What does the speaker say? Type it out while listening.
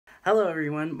Hello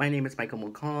everyone, my name is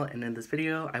McCall, and in this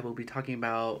video I will be talking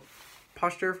about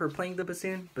posture for playing the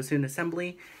bassoon, bassoon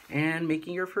assembly, and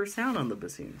making your first sound on the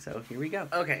bassoon. So here we go.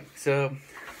 Okay, so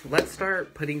let's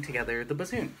start putting together the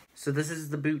bassoon. So this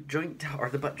is the boot joint, or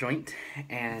the butt joint,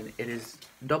 and it is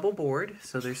double bored.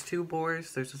 So there's two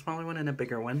bores, there's a smaller one and a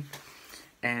bigger one,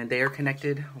 and they are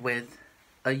connected with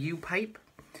a U-pipe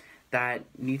that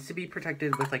needs to be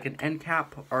protected with like an end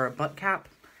cap or a butt cap,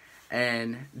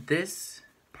 and this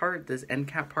end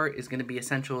cap part is going to be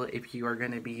essential if you are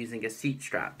going to be using a seat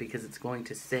strap, because it's going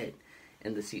to sit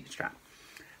in the seat strap.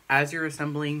 As you're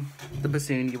assembling the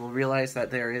bassoon, you will realize that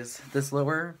there is this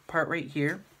lower part right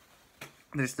here.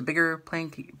 There's the bigger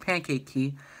pancake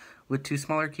key with two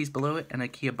smaller keys below it and a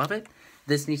key above it.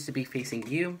 This needs to be facing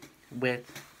you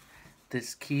with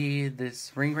this key,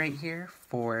 this ring right here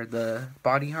for the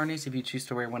body harness if you choose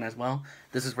to wear one as well.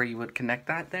 This is where you would connect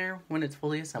that there when it's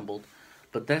fully assembled.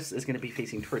 But this is going to be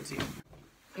facing towards you.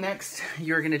 Next,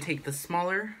 you're going to take the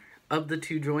smaller of the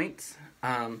two joints,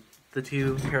 the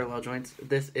two parallel joints.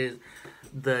 This is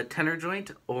the tenor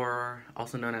joint, or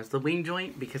also known as the wing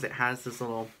joint, because it has this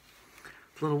little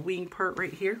wing part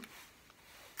right here.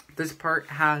 This part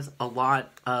has a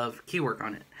lot of key work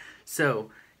on it.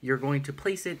 So you're going to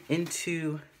place it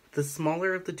into the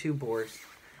smaller of the two bores,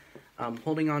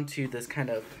 holding on to this kind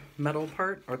of metal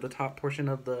part, or the top portion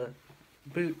of the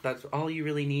boot. That's all you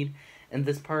really need. And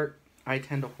this part, I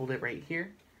tend to hold it right here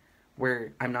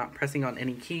where I'm not pressing on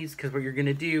any keys, because what you're going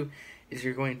to do is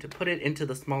you're going to put it into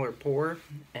the smaller bore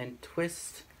and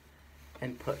twist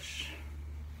and push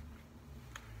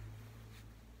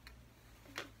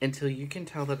until you can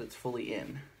tell that it's fully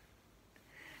in.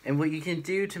 And what you can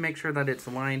do to make sure that it's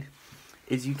aligned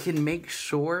is you can make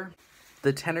sure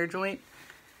the tenor joint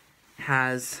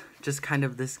has just kind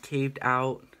of this caved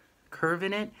out curve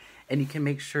in it, and you can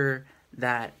make sure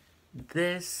that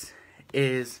this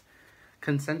is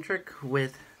concentric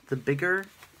with the bigger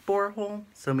bore hole,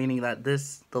 so meaning that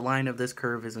the line of this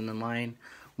curve is in line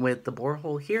with the bore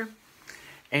hole here.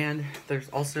 And there's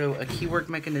also a keywork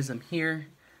mechanism here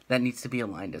that needs to be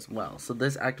aligned as well. So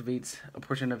this activates a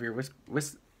portion of your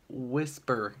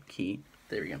whisper key.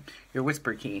 There we go, your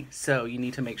whisper key. So you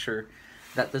need to make sure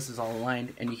that this is all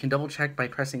aligned, and you can double check by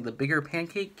pressing the bigger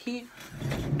pancake key,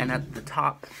 and at the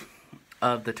top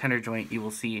of the tenor joint you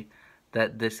will see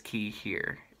that this key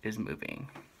here is moving.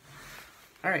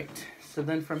 Alright, so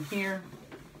then from here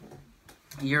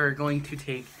you're going to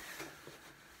take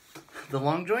the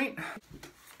long joint.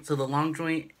 So the long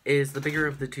joint is the bigger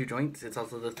of the two joints, it's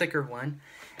also the thicker one,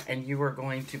 and you are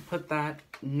going to put that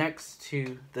next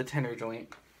to the tenor joint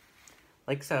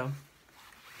like so,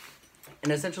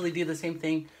 and essentially do the same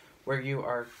thing where you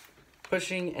are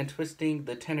pushing and twisting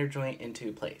the tenor joint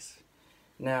into place.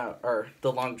 Now, or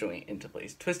the long joint into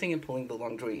place. Twisting and pulling the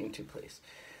long joint into place.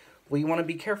 What you want to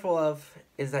be careful of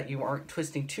is that you aren't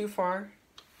twisting too far,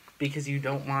 because you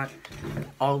don't want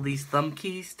all these thumb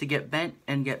keys to get bent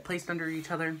and get placed under each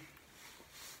other.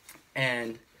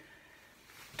 And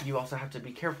you also have to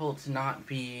be careful to not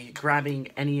be grabbing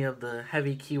any of the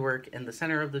heavy key work in the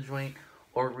center of the joint,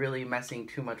 or really messing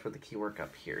too much with the key work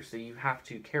up here. So you have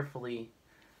to carefully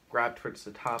grab towards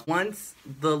the top. Once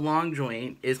the long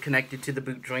joint is connected to the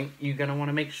boot joint, you're going to want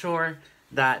to make sure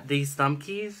that these thumb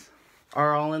keys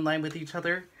are all in line with each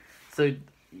other. So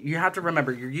you have to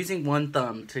remember, you're using one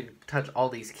thumb to touch all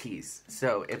these keys.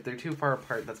 So if they're too far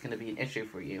apart, that's going to be an issue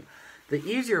for you. The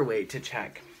easier way to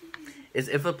check is,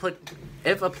 if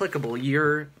applicable,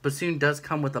 your bassoon does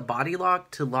come with a body lock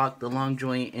to lock the long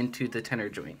joint into the tenor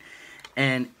joint.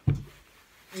 And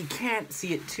you can't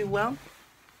see it too well,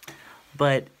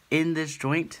 but in this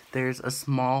joint there's a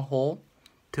small hole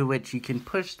to which you can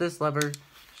push this lever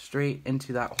straight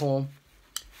into that hole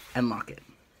and lock it.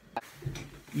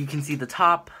 You can see the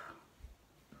top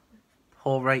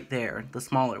hole right there, the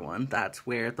smaller one. That's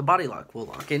where the body lock will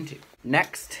lock into.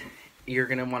 Next, you're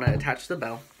going to want to attach the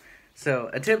bell. So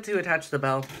a tip to attach the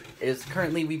bell is,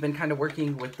 currently we've been kind of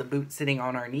working with the boot sitting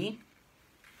on our knee.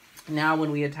 Now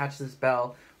when we attach this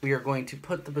bell, we are going to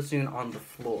put the bassoon on the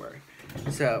floor.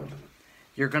 So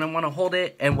you're going to want to hold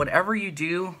it, and whatever you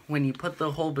do when you put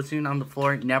the whole bassoon on the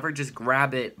floor, never just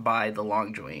grab it by the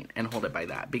long joint and hold it by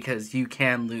that, because you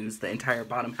can lose the entire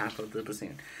bottom half of the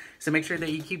bassoon. So make sure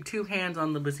that you keep two hands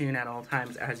on the bassoon at all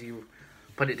times as you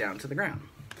put it down to the ground.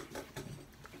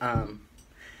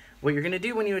 What you're going to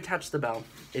do when you attach the bell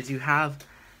is you have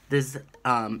this,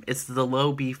 it's the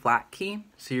low B flat key,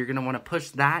 so you're going to want to push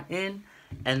that in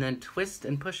and then twist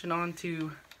and push it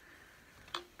onto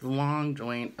the long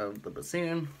joint of the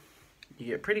bassoon. You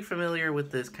get pretty familiar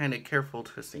with this kind of careful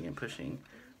twisting and pushing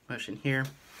motion here.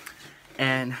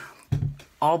 And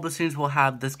all bassoons will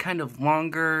have this kind of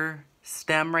longer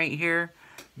stem right here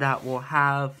that will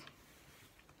have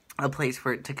a place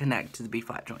for it to connect to the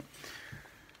B-flat joint.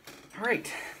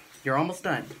 Alright, you're almost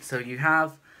done. So you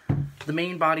have the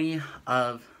main body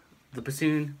of the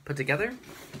bassoon put together.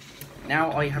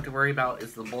 Now all you have to worry about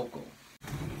is the vocal.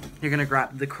 You're going to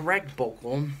grab the correct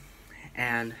vocal,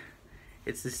 and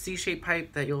it's the C-shaped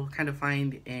pipe that you'll kind of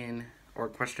find in, or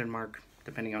question mark,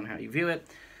 depending on how you view it,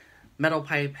 metal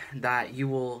pipe that you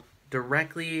will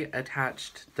directly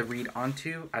attach the reed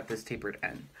onto at this tapered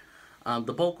end.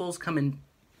 The vocals come in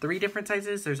 3 different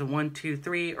sizes. There's a 1, 2,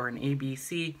 3, or an A, B,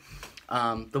 C.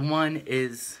 The 1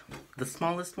 is the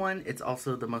smallest one. It's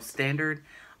also the most standard,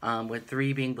 with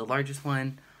 3 being the largest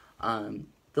one.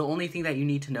 The only thing that you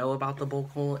need to know about the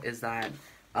vocal is that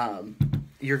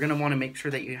you're going to want to make sure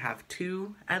that you have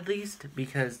 2 at least,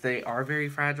 because they are very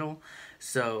fragile.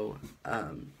 So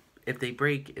if they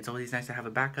break, it's always nice to have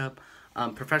a backup.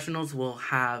 Professionals will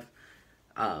have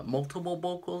multiple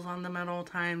vocals on them at all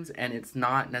times, and it's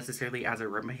not necessarily as a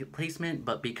replacement,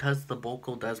 but because the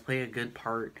vocal does play a good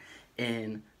part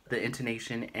in the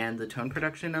intonation and the tone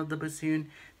production of the bassoon,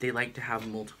 they like to have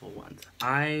multiple ones.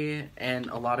 I and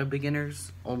a lot of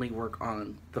beginners only work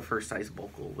on the first size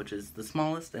vocal, which is the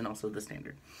smallest and also the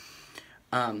standard.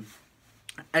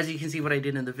 As you can see what I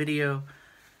did in the video,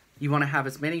 you want to have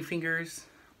as many fingers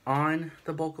on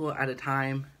the vocal at a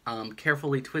time,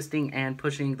 carefully twisting and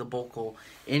pushing the vocal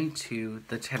into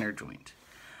the tenor joint.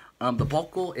 The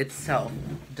vocal itself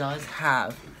does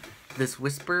have this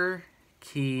whisper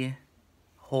key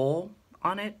hole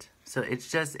on it, so it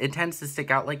tends to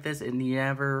stick out like this. It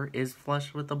never is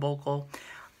flush with the vocal,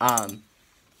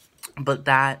 but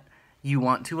that you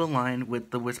want to align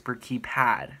with the whisper key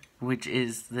pad, which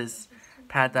is this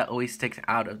pad that always sticks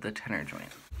out of the tenor joint.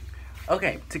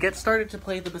 Okay, to get started to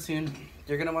play the bassoon,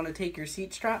 you're going to want to take your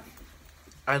seat strap.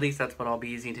 At least that's what I'll be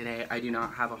using today. I do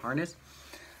not have a harness.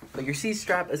 But your seat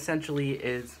strap essentially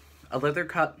is a leather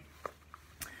cup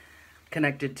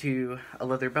connected to a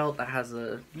leather belt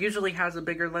that usually has a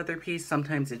bigger leather piece.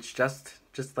 Sometimes it's just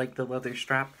like the leather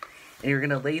strap. And you're going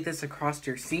to lay this across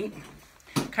your seat,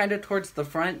 kind of towards the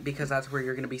front, because that's where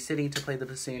you're going to be sitting to play the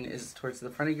bassoon, is towards the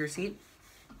front of your seat.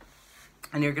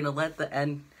 And you're going to let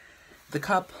the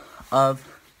cup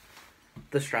of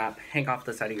the strap hang off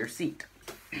the side of your seat.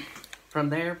 From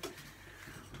there,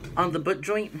 on the butt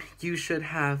joint, you should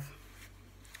have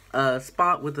a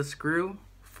spot with a screw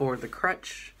for the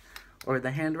crutch or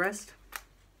the hand rest.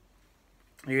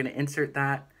 You're going to insert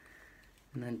that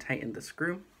and then tighten the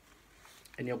screw,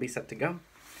 and you'll be set to go.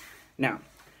 Now,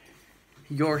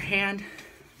 your hand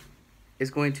is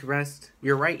going to rest,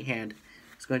 your right hand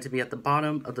is going to be at the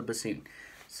bottom of the bassoon.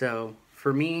 So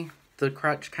for me, the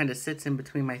crutch kind of sits in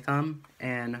between my thumb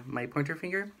and my pointer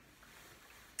finger.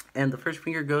 And the first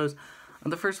finger goes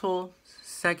on the first hole,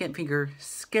 second finger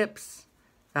skips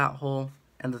that hole,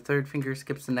 and the third finger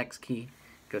skips the next key,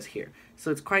 goes here. So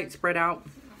it's quite spread out.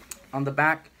 On the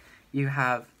back, you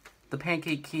have the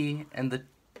pancake key and the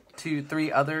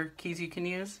 3 other keys you can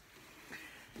use.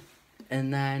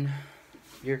 And then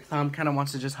your thumb kind of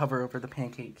wants to just hover over the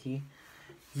pancake key.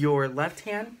 Your left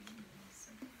hand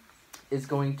is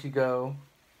going to go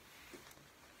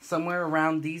somewhere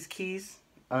around these keys.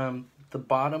 The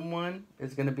bottom one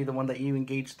is going to be the one that you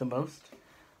engage the most,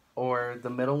 or the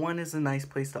middle one is a nice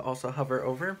place to also hover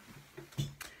over.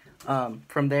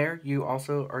 From there, you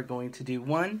also are going to do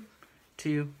 1,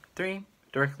 2, 3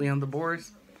 directly on the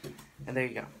bores, and there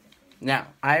you go. Now,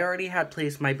 I already had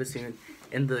placed my bassoon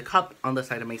in the cup on the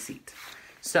side of my seat.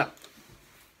 So,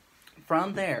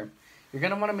 from there, you're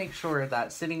going to want to make sure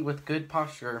that sitting with good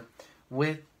posture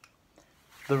with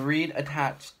the reed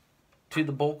attached to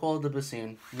the vocal of the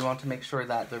bassoon, you want to make sure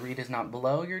that the reed is not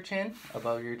below your chin,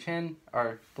 above your chin,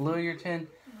 or below your chin,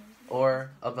 or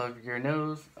above your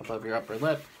nose, above your upper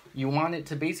lip. You want it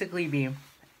to basically be,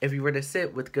 if you were to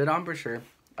sit with good embouchure,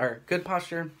 or good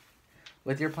posture,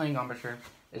 with your playing embouchure,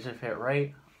 it should fit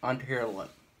right onto your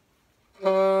lip.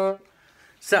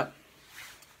 So,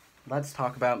 let's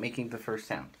talk about making the first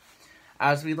sound.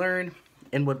 As we learned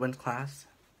in Woodwind's class,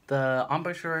 the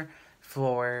embouchure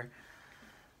for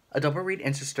a double reed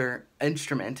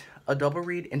instrument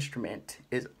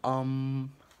is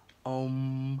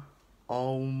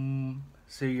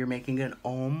So you're making an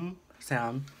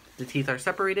sound. The teeth are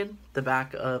separated. The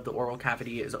back of the oral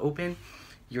cavity is open.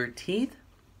 Your teeth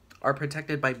are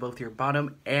protected by both your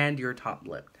bottom and your top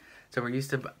lip. So we're used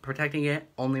to protecting it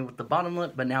only with the bottom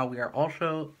lip, but now we are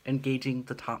also engaging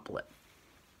the top lip.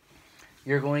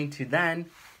 You're going to then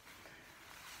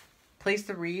place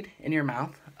the reed in your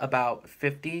mouth about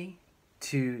 50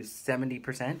 to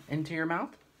 70% into your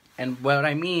mouth. And what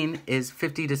I mean is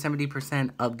 50 to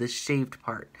 70% of the shaved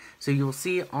part. So you will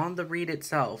see on the reed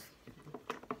itself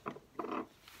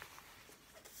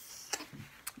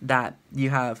that you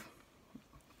have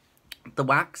the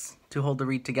wax to hold the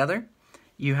reed together.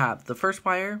 You have the first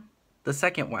wire, the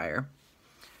second wire,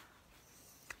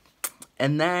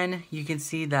 and then you can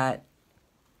see that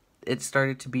it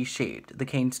started to be shaved. The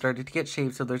cane started to get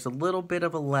shaved, so there's a little bit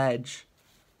of a ledge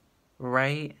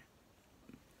right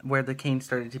where the cane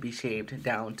started to be shaved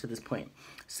down to this point.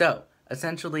 So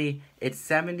essentially it's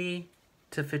 70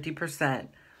 to 50%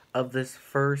 of this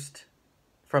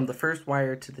from the first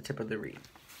wire to the tip of the reed.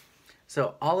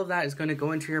 So all of that is going to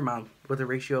go into your mouth with a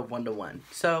ratio of 1 to 1.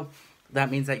 So that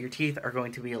means that your teeth are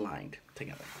going to be aligned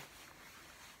together.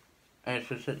 And it's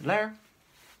just sitting there.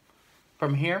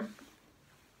 From here,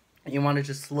 you want to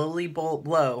just slowly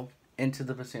blow into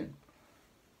the bassoon.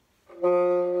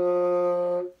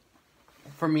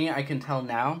 For me, I can tell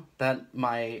now that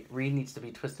my reed needs to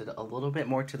be twisted a little bit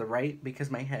more to the right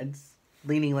because my head's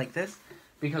leaning like this.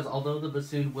 Because although the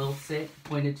bassoon will sit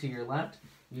pointed to your left,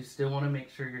 you still want to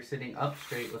make sure you're sitting up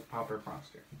straight with proper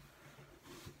posture.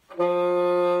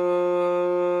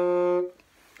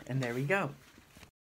 And there we go.